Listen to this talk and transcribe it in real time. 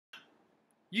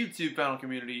YouTube final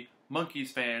community, Monkees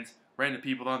fans, random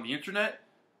people on the internet.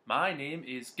 My name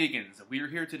is Giggens, and we are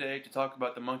here today to talk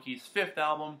about the Monkees' fifth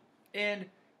album, and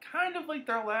kind of like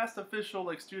their last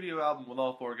official studio album with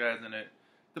all four guys in it,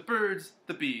 The Birds,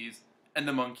 the Bees, and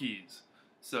the Monkees.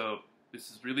 So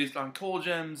this is released on Cold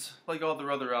Gems, like all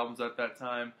their other albums at that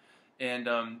time, and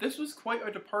this was quite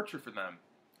a departure for them.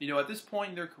 You know, at this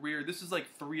point in their career, this is like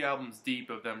 3 albums deep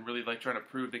of them really trying to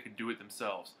prove they could do it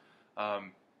themselves.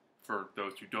 For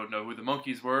those who don't know who the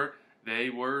Monkees were, they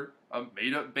were a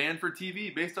made-up band for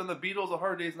TV based on the Beatles' A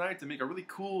Hard Day's Night to make a really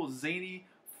cool, zany,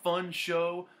 fun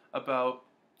show about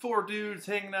 4 dudes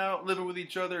hanging out, living with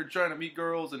each other, trying to meet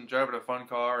girls, and driving a fun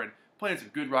car, and playing some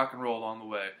good rock and roll along the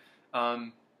way.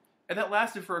 And that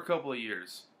lasted for a couple of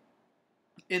years.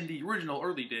 In the original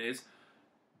early days,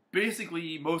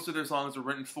 basically, most of their songs were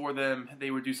written for them. They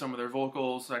would do some of their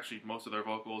vocals, actually most of their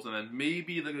vocals, and then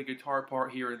maybe like a guitar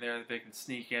part here and there that they could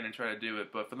sneak in and try to do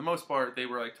it. But for the most part, they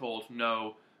were told,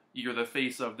 no, you're the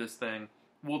face of this thing.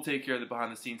 We'll take care of the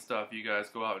behind-the-scenes stuff. You guys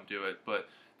go out and do it. But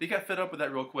they got fed up with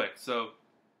that real quick. So,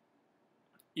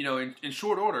 you know, in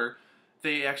short order,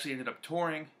 they actually ended up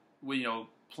touring,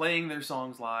 playing their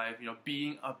songs live,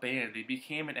 being a band. They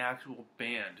became an actual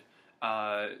band.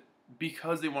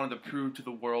 Because they wanted to prove to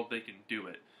the world they can do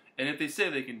it. And if they say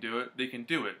they can do it, they can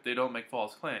do it. They don't make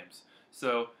false claims.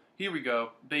 So, here we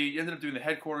go. They ended up doing the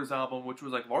Headquarters album, which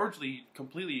was largely,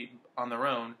 completely on their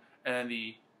own, and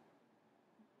the,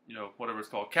 whatever it's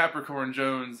called, Capricorn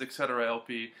Jones, etc.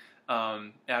 LP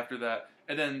after that.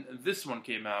 And then this one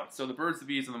came out. So, The Birds, the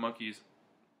Bees, and the Monkees.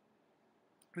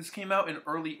 This came out in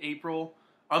late April,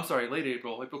 April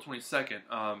 22nd,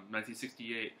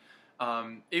 1968.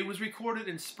 It was recorded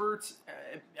in spurts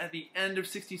at the end of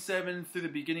 67 through the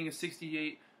beginning of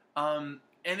 68, and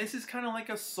this is kind of like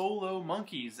a solo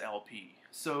Monkees LP.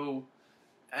 So,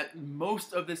 at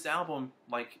most of this album,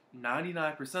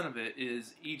 99% of it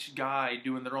is each guy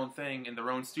doing their own thing in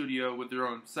their own studio with their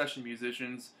own session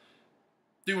musicians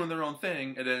doing their own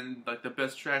thing, and then the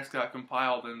best tracks got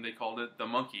compiled and they called it The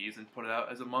Monkees and put it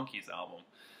out as a Monkees album.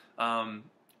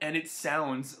 And it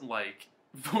sounds like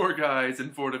 4 guys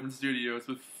in 4 different studios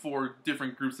with 4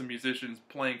 different groups of musicians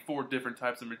playing 4 different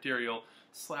types of material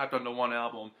slapped onto one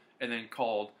album and then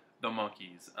called The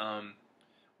Monkees.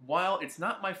 While it's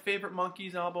not my favorite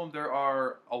Monkees album, there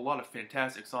are a lot of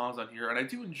fantastic songs on here, and I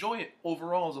do enjoy it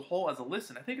overall as a whole as a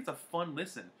listen. I think it's a fun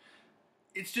listen.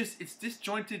 It's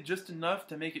disjointed just enough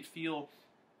to make it feel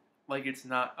like it's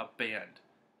not a band.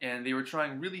 And they were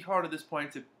trying really hard at this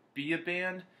point to be a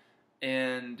band,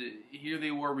 and here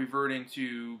they were reverting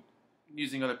to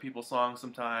using other people's songs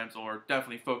sometimes, or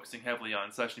definitely focusing heavily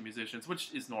on session musicians,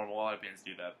 which is normal. A lot of bands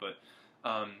do that. But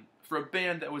for a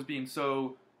band that was being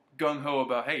so gung-ho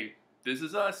about, hey, this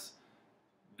is us,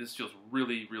 this feels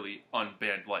really, really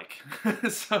unband-like.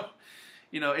 So,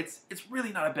 it's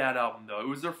really not a bad album, though. It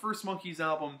was their first Monkees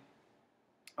album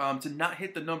to not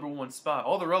hit the #1 spot.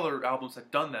 All their other albums had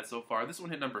done that so far. This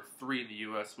one hit number 3 in the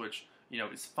U.S., which,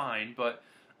 is fine, but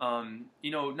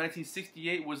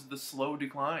 1968 was the slow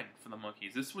decline for the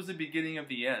Monkees. This was the beginning of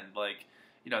the end.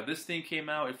 This thing came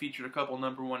out, it featured a couple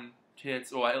 #1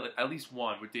 hits, at least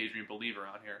one with Daydream Believer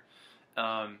on here,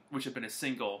 which had been a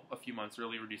single a few months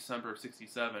earlier, December of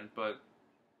 67, but,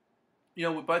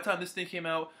 by the time this thing came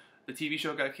out, the TV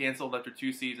show got canceled after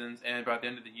 2 seasons, and by the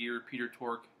end of the year, Peter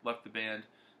Tork left the band,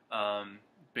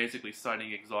 basically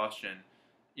citing exhaustion,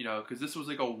 because this was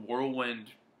a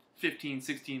whirlwind 15,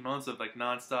 16 months of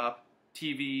non-stop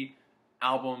TV,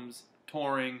 albums,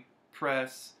 touring,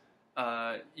 press,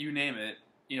 you name it.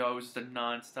 It was just a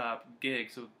non-stop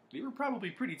gig, so they were probably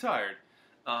pretty tired.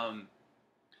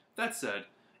 That said,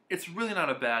 it's really not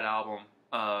a bad album.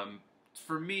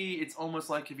 For me, it's almost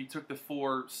like if you took the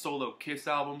 4 solo Kiss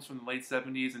albums from the late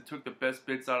 70s and took the best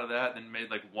bits out of that and then made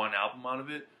one album out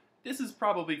of it. This is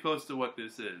probably close to what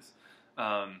this is.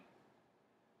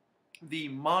 The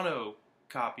mono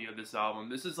copy of this album,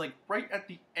 this is right at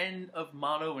the end of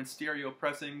mono and stereo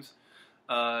pressings.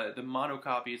 The mono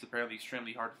copy is apparently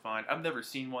extremely hard to find. I've never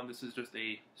seen one. This is just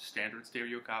a standard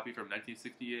stereo copy from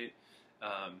 1968.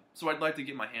 So I'd like to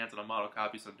get my hands on a mono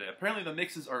copy someday. Apparently the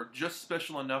mixes are just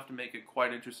special enough to make it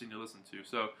quite interesting to listen to,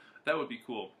 so that would be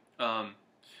cool.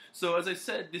 So as I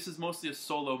said, this is mostly a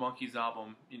solo Monkees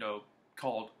album,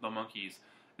 called The Monkees.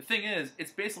 The thing is,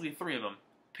 it's basically 3 of them.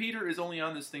 Peter is only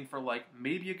on this thing for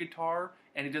maybe a guitar,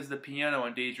 and he does the piano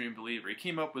on Daydream Believer. He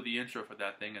came up with the intro for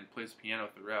that thing and plays piano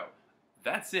throughout.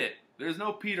 That's it. There's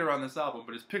no Peter on this album,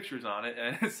 but his picture's on it,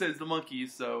 and it says The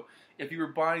Monkees, so if you were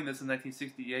buying this in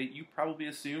 1968, you probably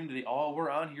assumed they all were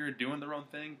on here doing their own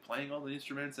thing, playing all the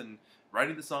instruments and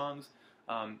writing the songs.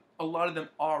 A lot of them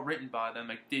are written by them,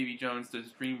 like Davy Jones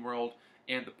does Dream World,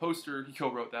 and the poster, he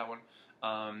co-wrote that one.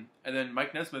 And then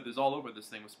Mike Nesmith is all over this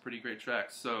thing with some pretty great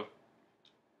tracks. So,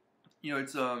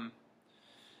 it's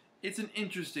an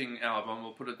interesting album,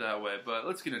 we'll put it that way, but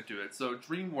let's get into it. So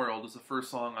Dream World is the first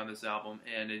song on this album,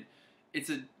 and it's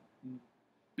a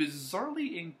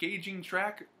bizarrely engaging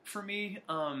track for me.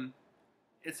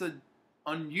 It's an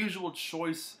unusual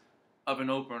choice of an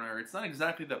opener. It's not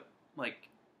exactly the, like,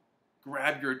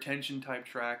 grab your attention type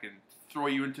track and throw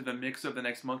you into the mix of the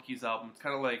next Monkees album. It's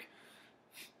kind of like,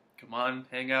 come on,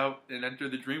 hang out and enter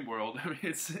the dream world. I mean,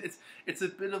 it's a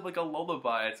bit of like a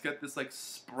lullaby. It's got this like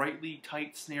sprightly,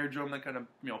 tight snare drum that kind of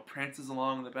prances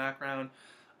along in the background.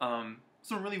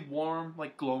 Some really warm,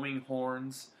 like glowing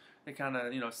horns. They kind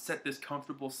of set this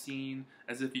comfortable scene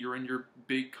as if you're in your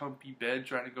big, comfy bed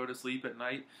trying to go to sleep at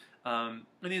night. And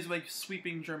these like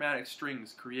sweeping, dramatic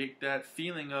strings create that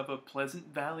feeling of a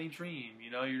Pleasant Valley dream.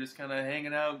 You're just kind of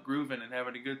hanging out, grooving, and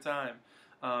having a good time.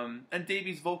 And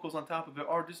Davy's vocals on top of it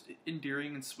are just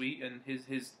endearing and sweet, and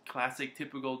his classic,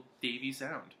 typical Davy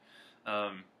sound.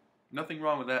 Nothing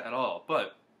wrong with that at all.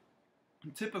 But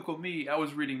typical me, I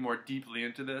was reading more deeply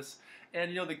into this,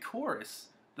 and the chorus,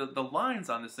 the lines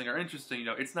on this thing are interesting.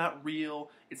 It's not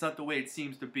real. It's not the way it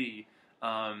seems to be.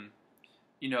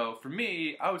 For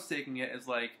me, I was taking it as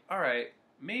like, all right,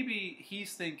 maybe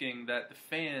he's thinking that the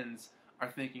fans are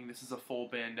thinking this is a full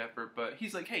band effort, but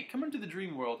he's like, hey, come into the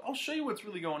dream world. I'll show you what's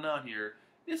really going on here.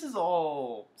 This is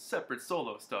all separate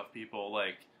solo stuff, people.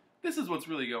 Like, this is what's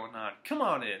really going on. Come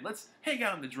on in. Let's hang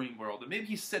out in the dream world. And maybe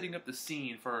he's setting up the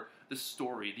scene for the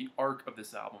story, the arc of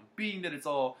this album. Being that it's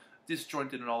all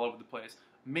disjointed and all over the place,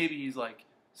 maybe he's like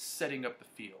setting up the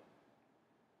feel.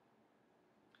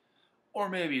 Or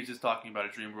maybe he's just talking about a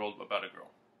dream world about a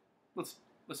girl. Let's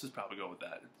just probably go with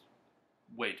that. It's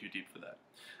way too deep for that.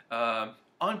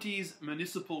 Auntie's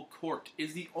Municipal Court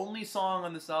is the only song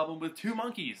on this album with 2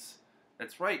 Monkees.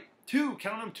 That's right, 2,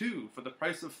 count them 2, for the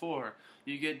price of 4.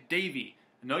 You get Davy.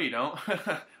 No, you don't.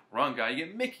 Wrong guy. You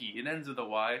get Mickey. It ends with a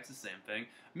Y. It's the same thing.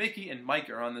 Mickey and Mike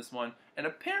are on this one. And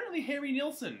apparently Harry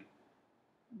Nilsson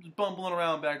is bumbling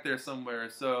around back there somewhere.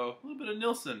 So, a little bit of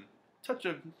Nilsson. Touch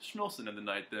of Schmilson in the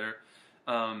night there.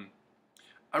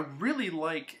 I really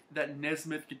like that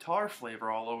Nesmith guitar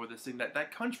flavor all over this thing.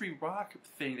 That country rock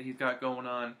thing that he's got going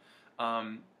on.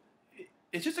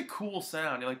 It's just a cool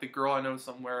sound. Like The Girl I Know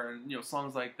Somewhere, and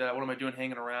songs like that. What Am I Doing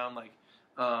Hanging Around? Like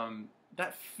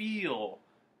that feel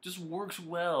just works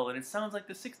well, and it sounds like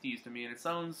the '60s to me. And it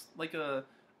sounds like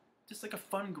just like a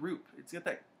fun group. It's got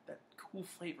that cool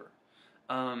flavor.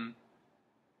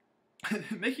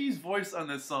 Mickey's voice on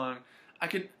this song,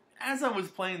 as I was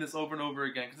playing this over and over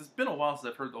again, because it's been a while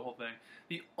since I've heard the whole thing,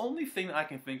 the only thing that I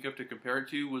can think of to compare it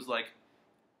to was like,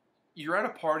 you're at a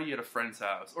party at a friend's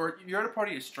house, or you're at a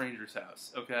party at a stranger's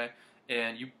house, okay?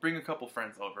 And you bring a couple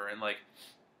friends over, and like,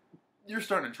 you're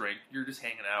starting to drink, you're just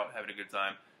hanging out, having a good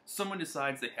time. Someone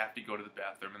decides they have to go to the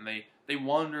bathroom, and they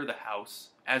wander the house,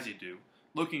 as you do,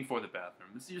 looking for the bathroom.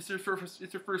 It's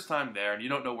your first time there, and you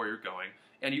don't know where you're going.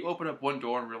 And you open up one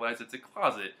door and realize it's a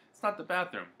closet. It's not the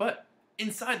bathroom, but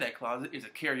inside that closet is a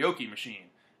karaoke machine.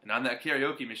 And on that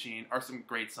karaoke machine are some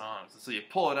great songs. And so you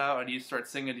pull it out and you start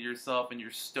singing to yourself in your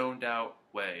stoned out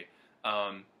way.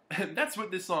 And that's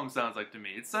what this song sounds like to me.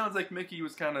 It sounds like Mickey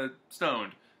was kind of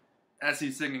stoned as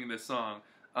he's singing this song.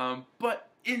 But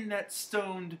in that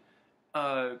stoned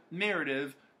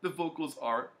narrative, the vocals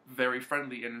are very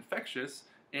friendly and infectious.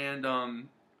 And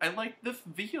I like the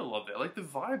feel of it. I like the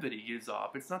vibe that he gives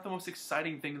off. It's not the most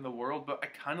exciting thing in the world, but I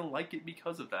kind of like it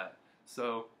because of that.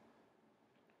 So,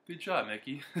 good job,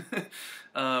 Mickey.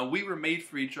 We Were Made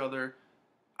for Each Other.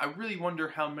 I really wonder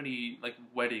how many, like,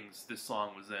 weddings this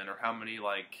song was in, or how many,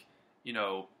 like,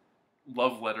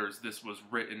 love letters this was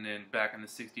written in back in the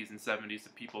 60s and 70s to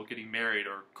people getting married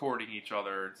or courting each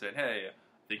other and saying, hey,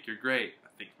 I think you're great. I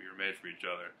think we were made for each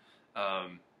other.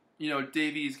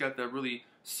 Davy's got that really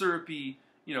syrupy,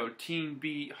 teen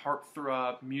beat,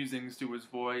 heartthrob musings to his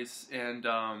voice, and,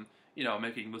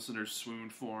 making listeners swoon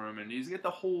for him, and he's got the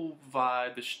whole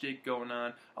vibe, the shtick going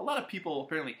on. A lot of people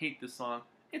apparently hate this song.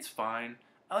 It's fine.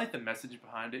 I like the message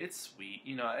behind it. It's sweet.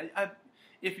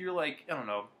 If you're like, I don't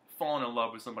know, falling in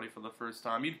love with somebody for the first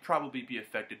time, you'd probably be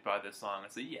affected by this song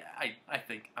and say, yeah, I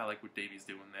think I like what Davy's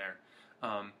doing there.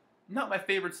 Not my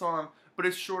favorite song, but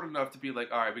it's short enough to be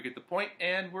like, alright, we get the point,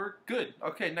 and we're good.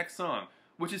 Okay, next song,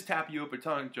 which is Tapioca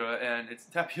Tundra, and it's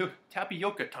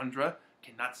Tapioca Tundra.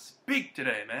 Cannot speak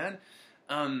today, man.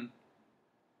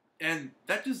 And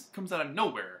that just comes out of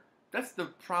nowhere. That's the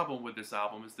problem with this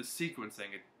album, is the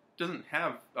sequencing. It doesn't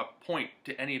have a point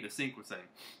to any of the sequencing.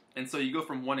 And so you go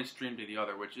from one extreme to the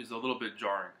other, which is a little bit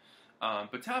jarring.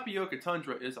 But Tapioca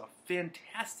Tundra is a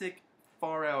fantastic,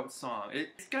 far-out song.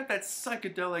 It's got that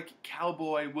psychedelic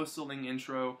cowboy whistling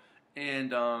intro,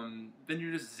 and then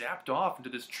you're just zapped off into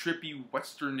this trippy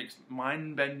Western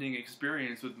mind-bending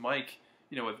experience with Mike,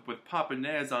 with Papa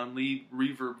Nez on lead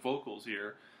reverb vocals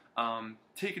here,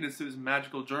 taking us to this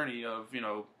magical journey of,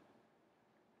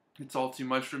 it's all too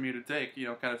much for me to take,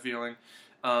 kind of feeling.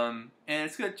 And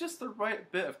it's got just the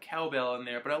right bit of cowbell in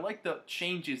there, but I like the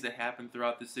changes that happen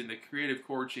throughout this thing, the creative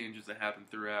chord changes that happen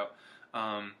throughout.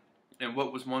 And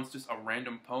what was once just a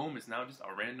random poem is now just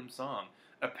a random song.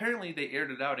 Apparently, they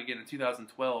aired it out again in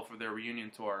 2012 for their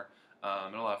reunion tour,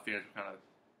 and a lot of fans were kind of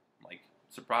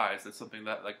surprised that something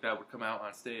like that would come out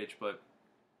on stage. But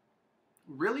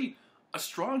really, a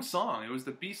strong song. It was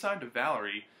the B-side to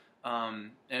Valerie.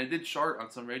 And it did chart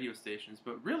on some radio stations,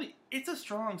 but really, it's a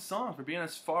strong song for being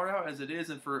as far out as it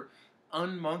is and for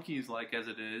un-Monkees-like as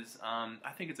it is.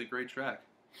 I think it's a great track.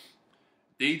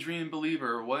 Daydream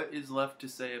Believer, what is left to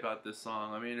say about this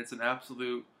song? I mean, it's an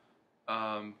absolute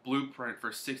blueprint for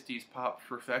 60s pop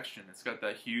perfection. It's got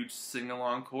that huge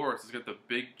sing-along chorus. It's got the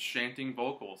big chanting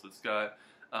vocals. It's got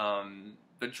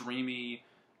the dreamy,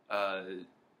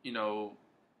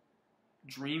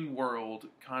 dream world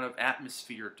kind of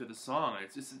atmosphere to the song.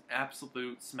 It's just an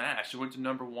absolute smash. It went to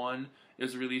 #1. It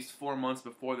was released 4 months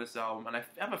before this album, and I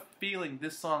have a feeling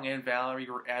this song and Valerie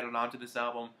were added onto this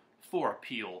album for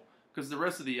appeal, because the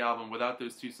rest of the album without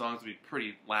those two songs would be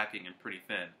pretty lacking and pretty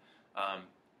thin.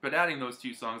 But adding those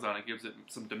two songs on, it gives it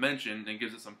some dimension and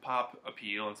gives it some pop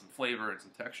appeal and some flavor and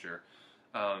some texture.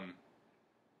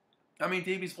 I mean,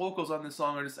 Davey's vocals on this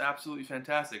song are just absolutely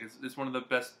fantastic. It's one of the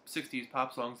best 60s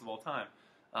pop songs of all time.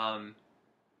 And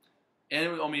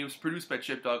it was produced by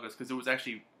Chip Douglas, because it was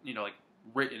actually,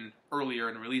 written earlier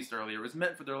and released earlier. It was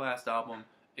meant for their last album.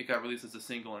 It got released as a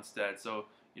single instead. So,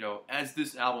 as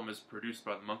this album is produced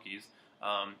by the Monkees,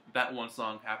 that one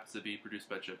song happens to be produced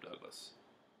by Chip Douglas.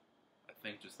 I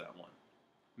think just that one.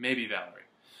 Maybe Valerie.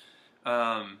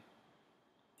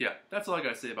 Yeah, that's all I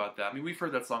gotta say about that. I mean, we've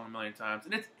heard that song a million times,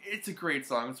 and it's a great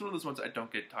song. It's one of those ones I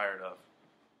don't get tired of.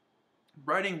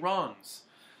 Righting Wrongs.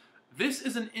 This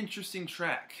is an interesting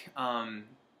track.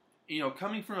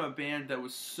 Coming from a band that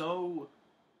was so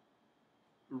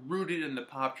rooted in the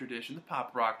pop tradition, the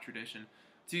pop rock tradition,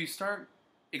 to start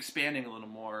expanding a little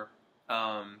more,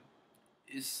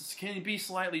 can be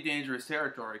slightly dangerous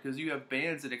territory, because you have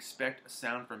bands that expect a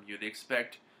sound from you. They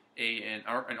expect an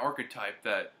archetype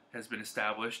that has been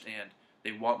established, and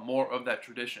they want more of that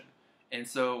tradition. And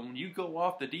so when you go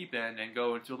off the deep end and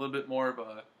go into a little bit more of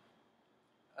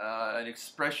an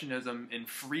expressionism in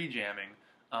free jamming,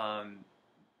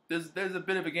 there's a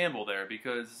bit of a gamble there,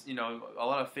 because a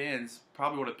lot of fans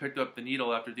probably would have picked up the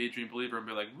needle after Daydream Believer and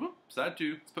be like, whoop, side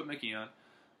 2, let's put Mickey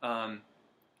on.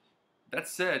 That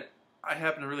said, I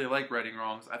happen to really like Righting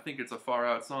Wrongs. I think it's a far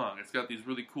out song. It's got these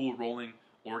really cool rolling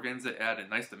organs that add a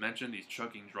nice dimension, these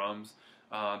chugging drums.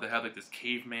 They have this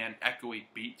caveman echoey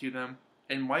beat to them.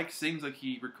 And Mike sings like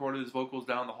he recorded his vocals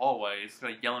down the hallway. He's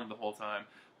kind of yelling the whole time.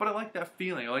 But I like that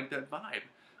feeling. I like that vibe.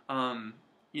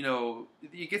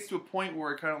 It gets to a point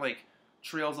where it kind of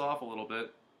trails off a little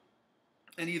bit.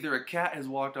 And either a cat has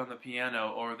walked on the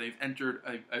piano, or they've entered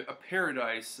a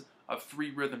paradise of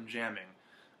free rhythm jamming.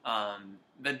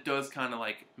 That does kind of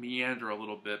meander a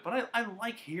little bit. But I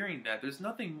like hearing that. There's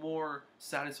nothing more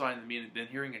satisfying to me than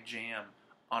hearing a jam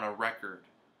on a record.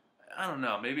 I don't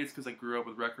know, maybe it's because I grew up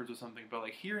with records or something, but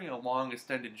hearing a long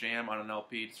extended jam on an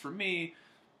LP, just for me,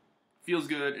 feels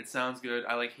good, it sounds good.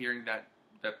 I like hearing that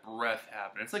breath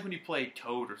happen. It's like when you play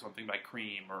Toad or something by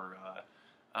Cream, or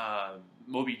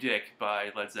Moby Dick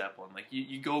by Led Zeppelin.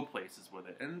 You go places with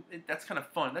it, and that's kind of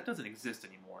fun. That doesn't exist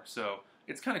anymore, so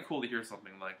it's kind of cool to hear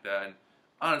something like that. And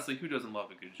honestly, who doesn't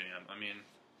love a good jam? I mean,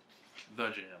 the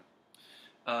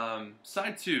jam.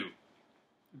 Side 2.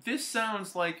 This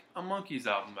sounds like a Monkees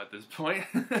album at this point.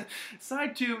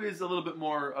 Side 2 is a little bit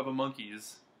more of a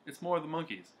Monkees. It's more of the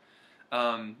Monkees.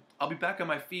 I'll Be Back on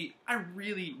My Feet. I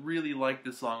really, really like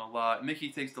this song a lot. Mickey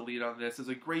takes the lead on this. There's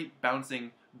a great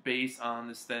bouncing bass on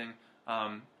this thing.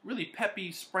 Really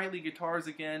peppy, sprightly guitars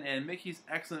again, and Mickey's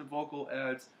excellent vocal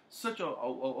adds such a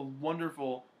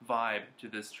wonderful vibe to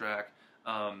this track.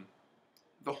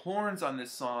 The horns on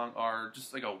this song are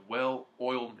just like a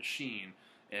well-oiled machine,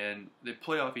 and they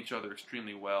play off each other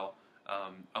extremely well.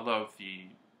 I love the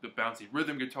bouncy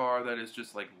rhythm guitar that is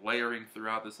just layering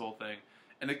throughout this whole thing.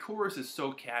 And the chorus is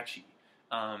so catchy.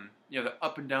 The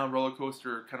up and down roller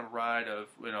coaster kind of ride of,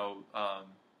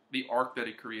 the arc that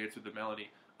it creates with the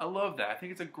melody. I love that. I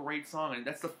think it's a great song, and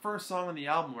that's the first song on the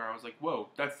album where I was like, whoa,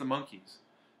 that's the Monkees.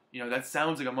 You know, that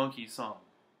sounds like a Monkees song.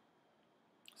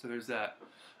 So there's that.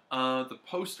 The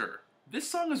poster. This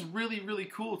song is really, really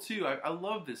cool too. I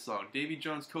love this song. Davy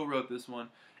Jones co-wrote this one,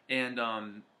 and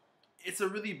it's a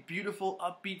really beautiful,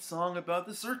 upbeat song about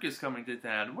the circus coming to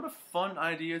town. What a fun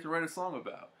idea to write a song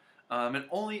about. And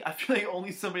I feel like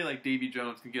only somebody like Davy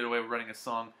Jones can get away with writing a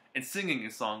song and singing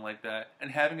a song like that,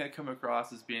 and having it come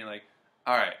across as being like,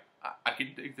 all right, I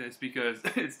can dig this because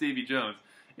it's Davy Jones.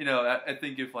 You know, I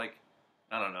think if like,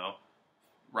 I don't know,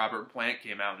 Robert Plant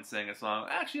came out and sang a song,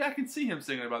 actually I can see him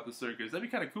singing about the circus. That'd be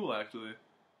kind of cool, actually.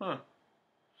 Huh.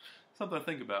 Something to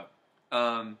think about.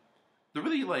 The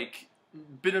really like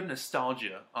bit of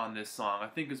nostalgia on this song, I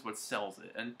think, is what sells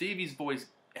it. And Davy's voice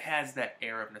has that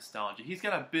air of nostalgia. He's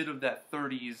got a bit of that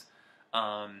 30s,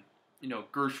 you know,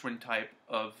 Gershwin type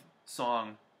of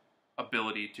song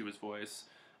ability to his voice.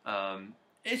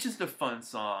 It's just a fun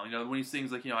song. You know, when he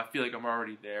sings like, you know, I feel like I'm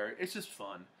already there. It's just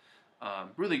fun.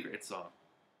 Really great song.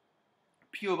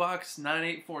 P.O. Box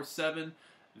 9847.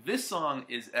 This song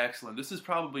is excellent. This is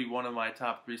probably one of my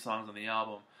top 3 songs on the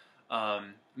album.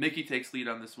 Mickey takes lead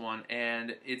on this one,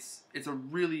 and it's a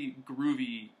really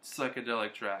groovy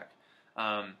psychedelic track.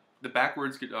 The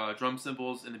backwards drum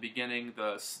cymbals in the beginning,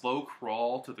 the slow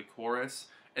crawl to the chorus,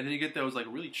 and then you get those like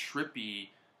really trippy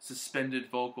suspended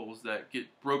vocals that get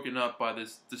broken up by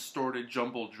this distorted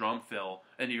jumbled drum fill,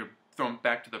 and you're thrown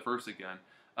back to the verse again.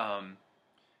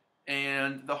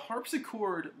 And the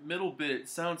harpsichord middle bit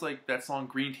sounds like that song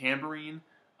Green Tambourine.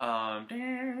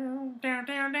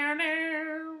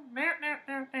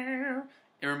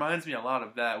 It reminds me a lot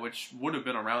of that, which would have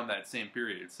been around that same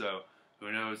period, so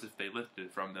who knows if they lifted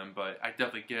it from them, but I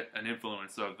definitely get an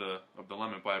influence of the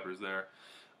Lemon Pipers there.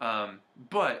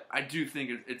 But I do think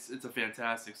it's a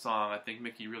fantastic song. I think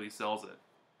Mickey really sells it.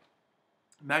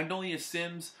 Magnolia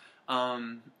Sims,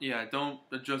 yeah, don't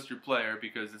adjust your player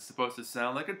because it's supposed to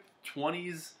sound like a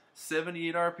 20s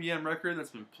 78 RPM record that's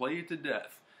been played to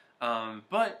death.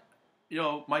 But, you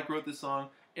know, Mike wrote this song,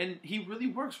 and he really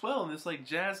works well in this, like,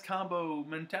 jazz combo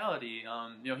mentality.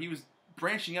 You know, he was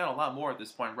branching out a lot more at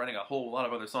this point, writing a whole lot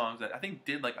of other songs that I think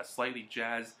did, like, a slightly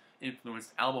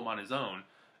jazz-influenced album on his own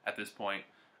at this point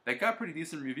that got pretty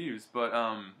decent reviews. But,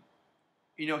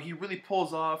 you know, he really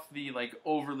pulls off the, like,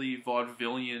 overly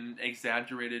vaudevillian,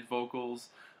 exaggerated vocals,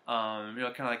 you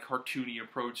know, kind of like cartoony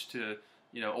approach to,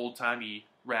 you know, old-timey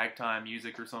ragtime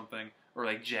music or something, or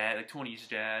like jazz, like 20s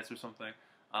jazz or something.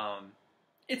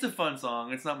 It's a fun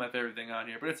song. It's not my favorite thing on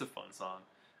here, but it's a fun song.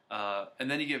 And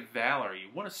then you get Valerie.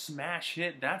 What a smash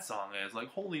hit that song is. Like,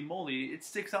 holy moly, it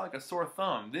sticks out like a sore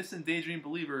thumb. This and Daydream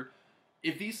Believer,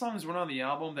 if these songs weren't on the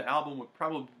album would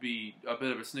probably be a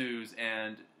bit of a snooze,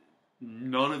 and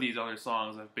none of these other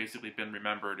songs have basically been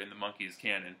remembered in the Monkees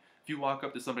canon. If you walk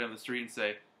up to somebody on the street and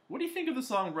say, what do you think of the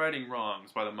song Righting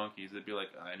Wrongs by the Monkees? They'd be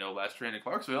like, I know Last Train to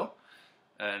Clarksville,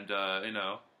 and, you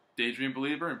know, Daydream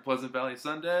Believer and Pleasant Valley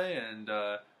Sunday, and,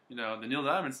 you know, the Neil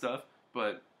Diamond stuff,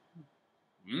 but,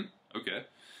 okay.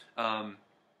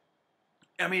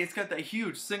 I mean, it's got that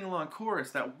huge sing-along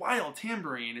chorus, that wild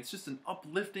tambourine. It's just an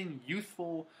uplifting,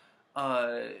 youthful,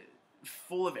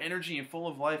 full of energy and full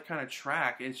of life kind of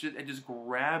track. It just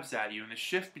grabs at you, and the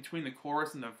shift between the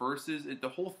chorus and the verses, the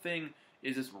whole thing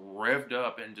is just revved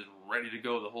up and just ready to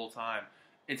go the whole time.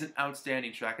 It's an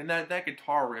outstanding track, and that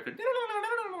guitar riff, and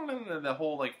the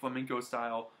whole like flamenco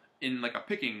style in like a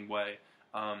picking way,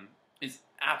 is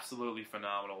absolutely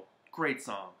phenomenal. Great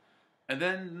song. And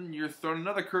then you're thrown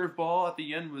another curveball at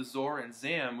the end with Zor and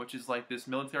Zam, which is like this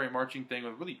military marching thing.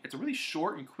 It's a really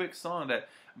short and quick song that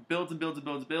builds and builds and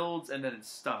builds and builds, and then it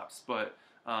stops. But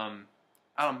I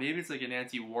don't know, maybe it's like an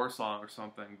anti-war song or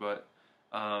something. But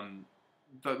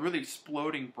the really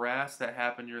exploding brass that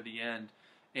happened near the end,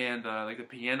 and like the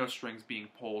piano strings being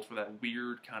pulled for that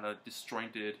weird kind of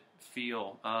disjointed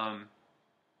feel.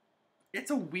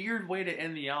 It's a weird way to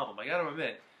end the album. I gotta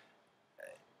admit,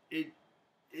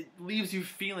 it leaves you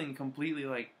feeling completely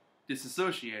like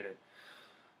disassociated.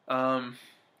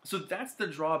 So that's the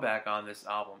drawback on this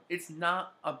album. It's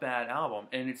not a bad album,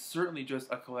 and it's certainly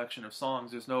just a collection of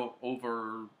songs. There's no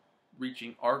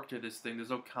overreaching arc to this thing. There's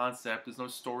no concept. There's no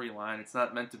storyline. It's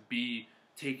not meant to be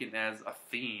taken as a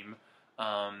theme.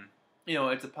 You know,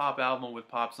 it's a pop album with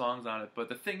pop songs on it, but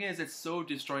the thing is, it's so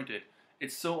disjointed.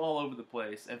 It's so all over the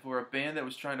place, and for a band that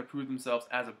was trying to prove themselves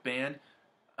as a band,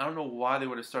 I don't know why they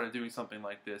would have started doing something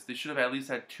like this. They should have at least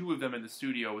had 2 of them in the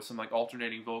studio with some like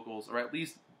alternating vocals, or at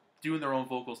least doing their own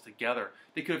vocals together.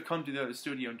 They could have come to the other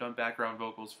studio and done background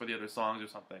vocals for the other songs or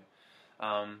something.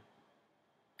 And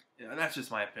that's just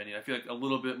my opinion. I feel like a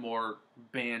little bit more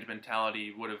band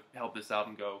mentality would have helped this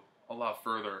album go a lot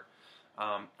further.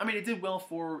 I mean, it did well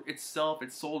for itself.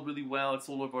 It sold really well. It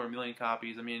sold over 1 million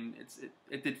copies. I mean,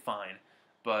 it did fine,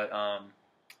 but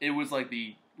it was like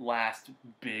the last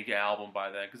big album by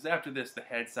then. Because after this, the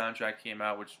Head soundtrack came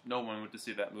out, which no one went to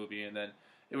see that movie, and then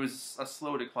it was a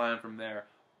slow decline from there.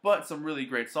 But some really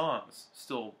great songs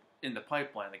still in the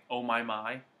pipeline, like "Oh My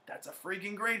My." That's a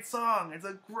freaking great song. It's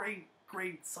a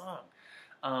great song.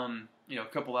 You know,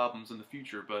 a couple albums in the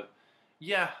future, but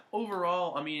yeah,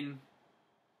 overall, I mean,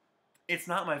 it's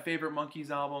not my favorite Monkees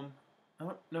album. I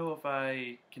don't know if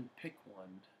I can pick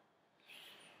one.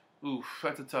 Oof,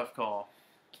 that's a tough call,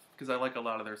 because I like a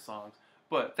lot of their songs.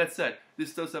 But that said,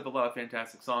 this does have a lot of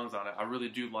fantastic songs on it. I really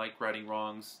do like Righting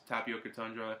Wrongs, Tapioca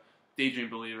Tundra, Daydream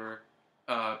Believer,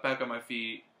 Back on My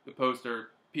Feet, The Poster,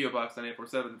 P.O. Box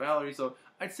 9847, Valerie. So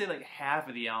I'd say like half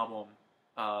of the album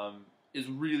is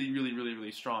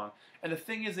really strong. And the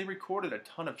thing is, they recorded a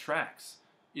ton of tracks,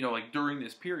 you know, like during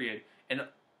this period. And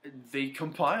they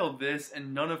compiled this,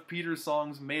 and none of Peter's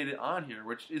songs made it on here,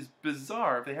 which is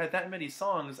bizarre. If they had that many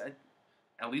songs,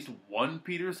 at least one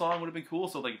Peter song would have been cool.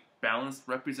 So like balanced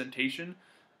representation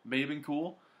may have been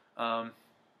cool.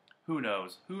 Who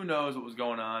knows? Who knows what was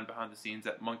going on behind the scenes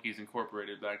at Monkees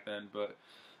Incorporated back then? But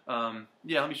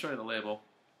yeah, let me show you the label,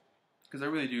 because I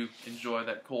really do enjoy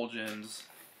that Giggens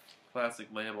classic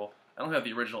label. I don't have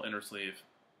the original inner sleeve.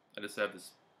 I just have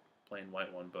this plain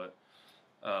white one, but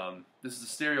this is a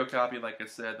stereo copy. Like I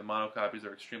said, the mono copies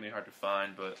are extremely hard to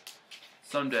find, but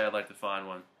someday I'd like to find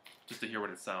one just to hear what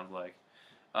it sounds like.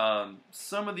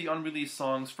 Some of the unreleased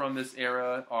songs from this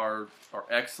era are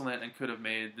excellent and could have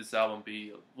made this album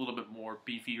be a little bit more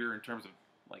beefier in terms of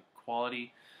like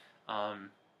quality.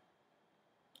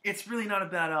 It's really not a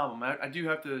bad album. I do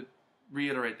have to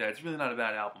reiterate that. It's really not a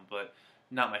bad album, but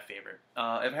not my favorite.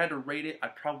 If I had to rate it,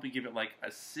 I'd probably give it like a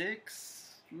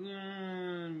 6,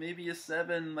 maybe a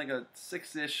 7, like a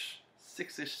 6-ish,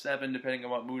 7, depending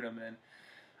on what mood I'm in.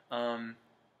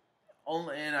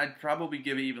 And I'd probably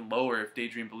give it even lower if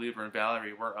Daydream Believer and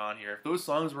Valerie weren't on here. If those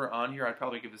songs were on here, I'd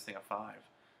probably give this thing a 5.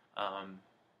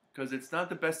 Because it's not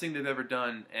the best thing they've ever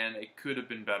done, and it could have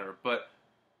been better. But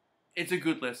it's a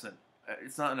good listen.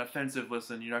 It's not an offensive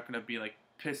listen. You're not going to be like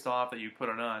pissed off that you put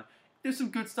it on. There's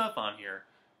some good stuff on here.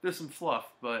 There's some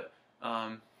fluff, but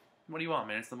what do you want,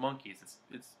 man? It's the Monkees.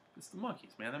 It's the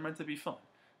Monkees, man. They're meant to be fun.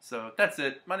 So that's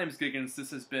it. My name is Giggens. This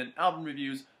has been Album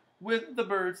Reviews with the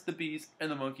Birds, the Bees,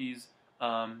 and the Monkees.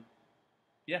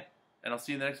 Yeah, and I'll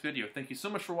see you in the next video. Thank you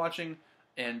so much for watching,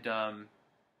 and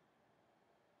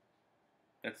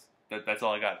that's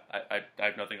all I got. I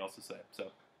have nothing else to say. So,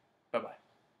 bye-bye.